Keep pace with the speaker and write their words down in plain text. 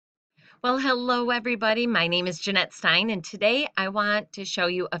Well, hello, everybody. My name is Jeanette Stein, and today I want to show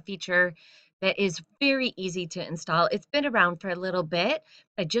you a feature that is very easy to install. It's been around for a little bit.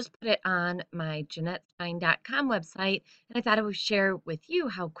 I just put it on my JeanetteStein.com website, and I thought I would share with you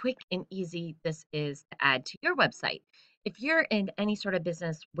how quick and easy this is to add to your website. If you're in any sort of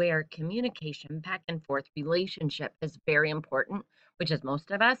business where communication, back and forth, relationship is very important, which is most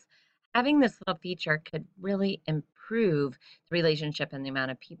of us, having this little feature could really improve the relationship and the amount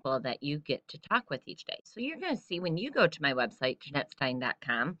of people that you get to talk with each day. So you're going to see when you go to my website,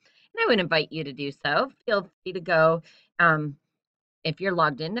 JeanetteStein.com, and I would invite you to do so. Feel free to go. Um, if you're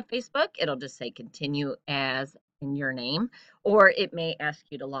logged into Facebook, it'll just say continue as in your name, or it may ask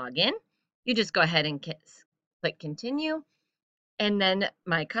you to log in. You just go ahead and click continue, and then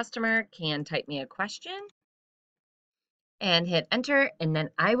my customer can type me a question and hit enter, and then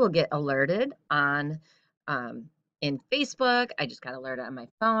I will get alerted on um, in Facebook. I just got alerted on my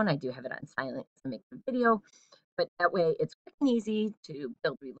phone. I do have it on silent to make the video, but that way it's quick and easy to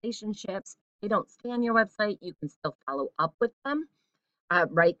build relationships. If they don't stay on your website, you can still follow up with them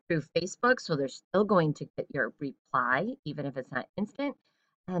right through Facebook, so they're still going to get your reply, even if it's not instant.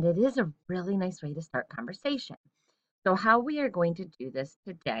 And it is a really nice way to start conversation. So how we are going to do this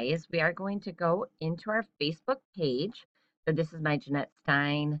today is we are going to go into our Facebook page. So this is my Jeanette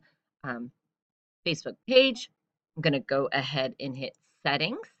Stein um, Facebook page. I'm going to go ahead and hit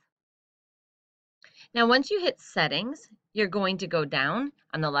settings. Now, once you hit settings, you're going to go down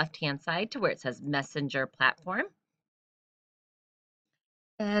on the left-hand side to where it says Messenger Platform.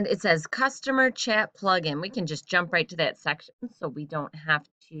 And it says Customer Chat Plugin. We can just jump right to that section so we don't have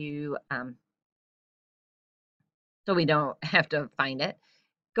to find it.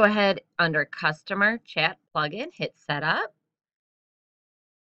 Go ahead under Customer Chat Plugin, hit Setup,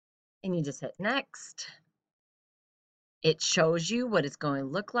 and you just hit Next. It shows you what it's going to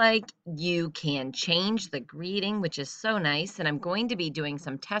look like. You can change the greeting, which is so nice, and I'm going to be doing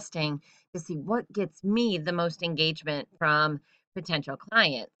some testing to see what gets me the most engagement from potential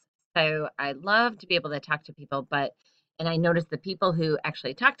clients. So I love to be able to talk to people, and I notice the people who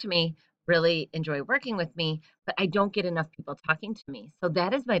actually talk to me really enjoy working with me, but I don't get enough people talking to me. So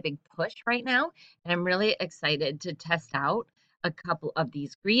that is my big push right now, and I'm really excited to test out a couple of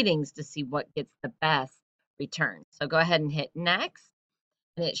these greetings to see what gets the best return. So go ahead and hit next,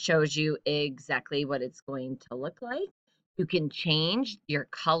 and it shows you exactly what it's going to look like. You can change your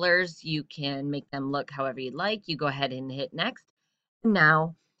colors. You can make them look however you like. You go ahead and hit next.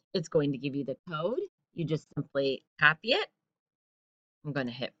 Now it's going to give you the code. You just simply copy it. I'm going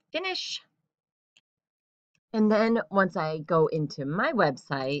to hit finish. And then once I go into my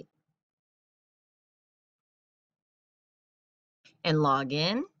website and log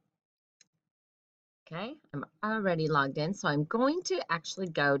in, okay, I'm already logged in. So I'm going to actually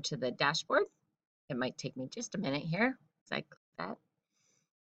go to the dashboard. It might take me just a minute here as I click that.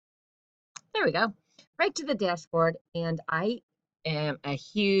 There we go. Right to the dashboard. And I am a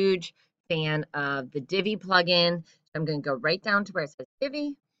huge fan of the Divi plugin. So I'm going to go right down to where it says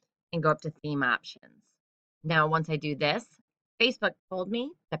Divi and go up to theme options. Now, once I do this, Facebook told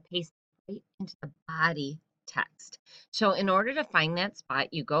me to paste right into the body text. So in order to find that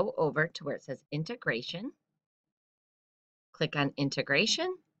spot, you go over to where it says integration, click on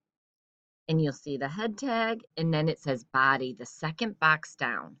integration, and you'll see the head tag, and then it says body, the second box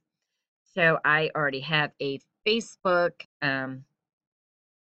down. So I already have a Facebook. I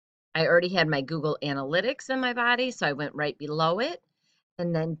already had my Google Analytics in my body, so I went right below it.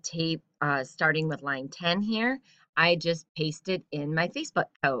 And then starting with line 10 here, I just pasted in my Facebook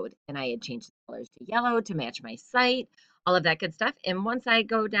code, and I had changed the colors to yellow to match my site, all of that good stuff. And once I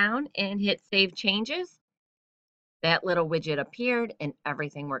go down and hit Save Changes, that little widget appeared and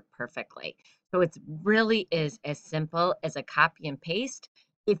everything worked perfectly. So it really is as simple as a copy and paste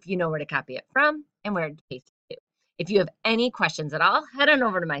if you know where to copy it from and where to paste it to. If you have any questions at all, head on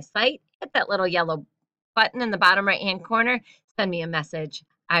over to my site, hit that little yellow button in the bottom right-hand corner, send me a message.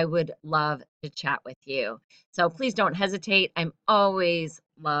 I would love to chat with you. So please don't hesitate. I'm always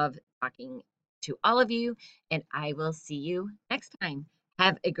love talking to all of you, and I will see you next time.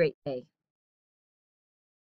 Have a great day.